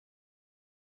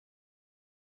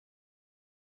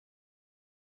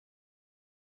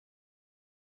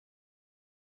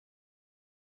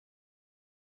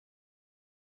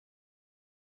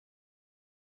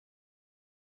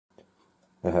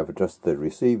I have just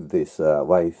received this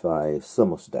Wi-Fi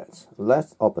thermostat.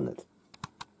 Let's open it.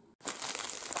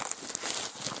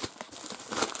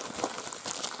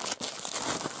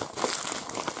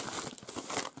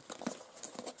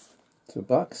 The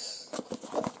box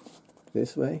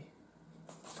this way.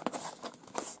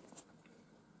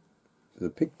 The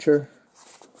picture.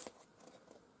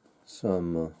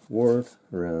 Some word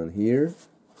around here.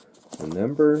 The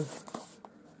number.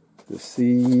 The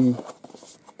C.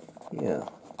 Yeah.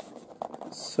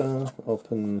 So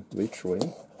open which way?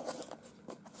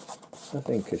 I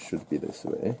think it should be this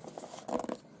way.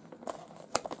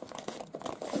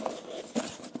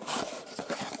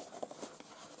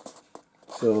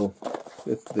 So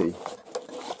with the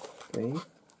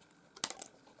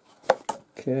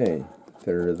okay,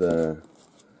 there's the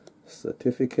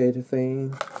certificate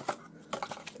thing.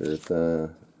 There's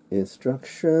the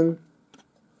instruction.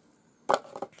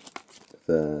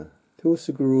 The tool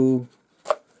screw.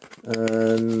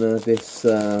 And this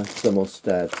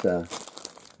thermostat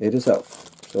itself.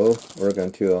 So we're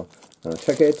going to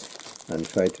check it and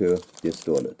try to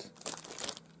install it.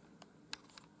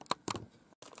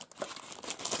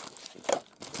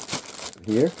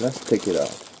 Here, let's take it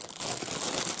out.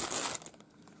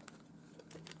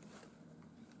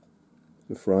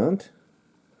 The front,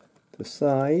 the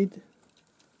side,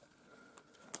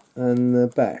 and the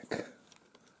back.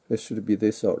 It should be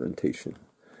this orientation.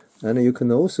 And you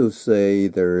can also say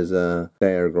there's a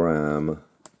diagram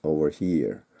over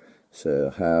here,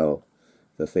 so how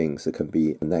the things can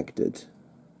be connected.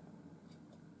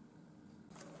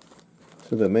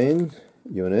 So the main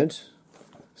unit,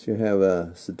 so you have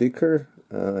a sticker,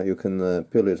 you can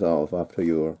peel it off after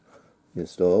you're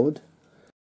installed.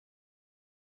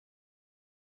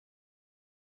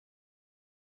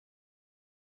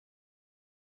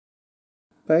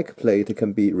 Backplate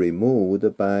can be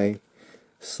removed by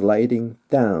sliding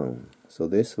down. So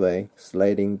this way,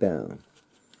 sliding down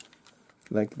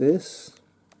like this,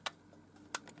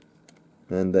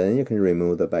 and then you can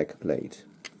remove the back plate.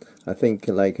 I think,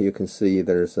 like you can see,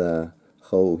 there's a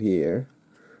hole here,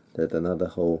 there's another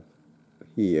hole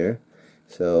here,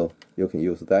 so you can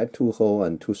use that 2 hole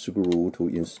and 2 screw to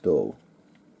install.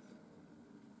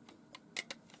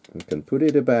 You can put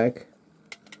it back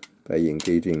by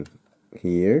engaging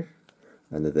here,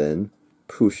 and then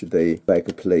push the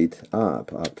back plate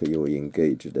up after you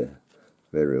engage it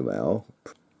very well.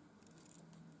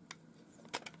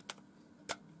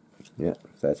 Yeah,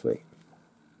 that way.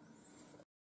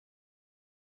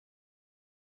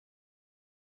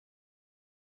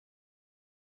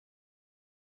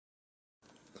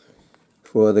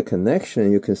 For the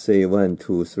connection, you can see 1,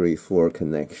 2, 3, 4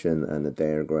 connection and the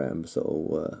diagram.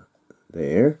 So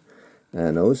there.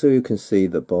 And also you can see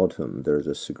the bottom, there's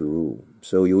a screw.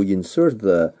 So you insert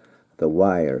the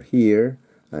wire here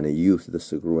and use the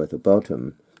screw at the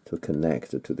bottom to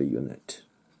connect to the unit.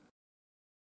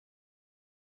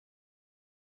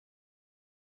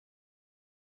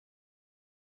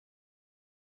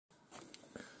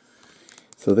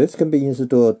 So this can be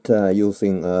installed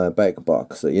using a back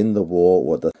box in the wall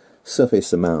or the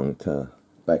surface mount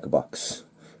back box.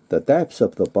 The depth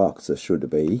of the box should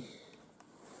be,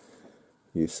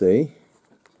 you see,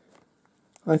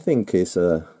 I think it's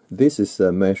this is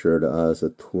measured as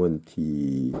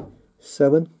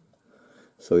 27,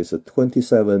 so it's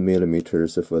 27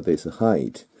 millimeters for this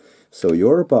height. So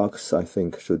your box, I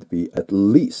think, should be at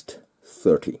least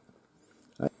 30.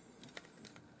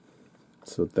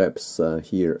 So depth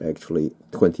here actually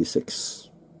 26.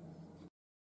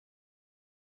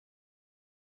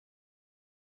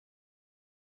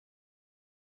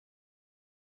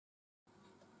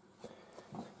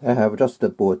 I have just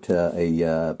bought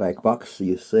a back box,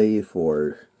 you see,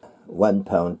 for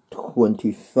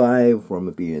 £1.25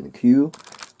 from B&Q,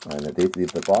 and this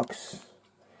is the box.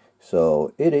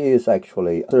 So it is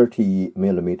actually 30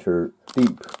 millimeter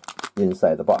deep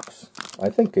inside the box. I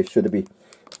think it should be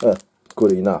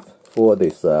good enough for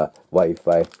this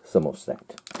Wi-Fi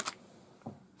thermostat.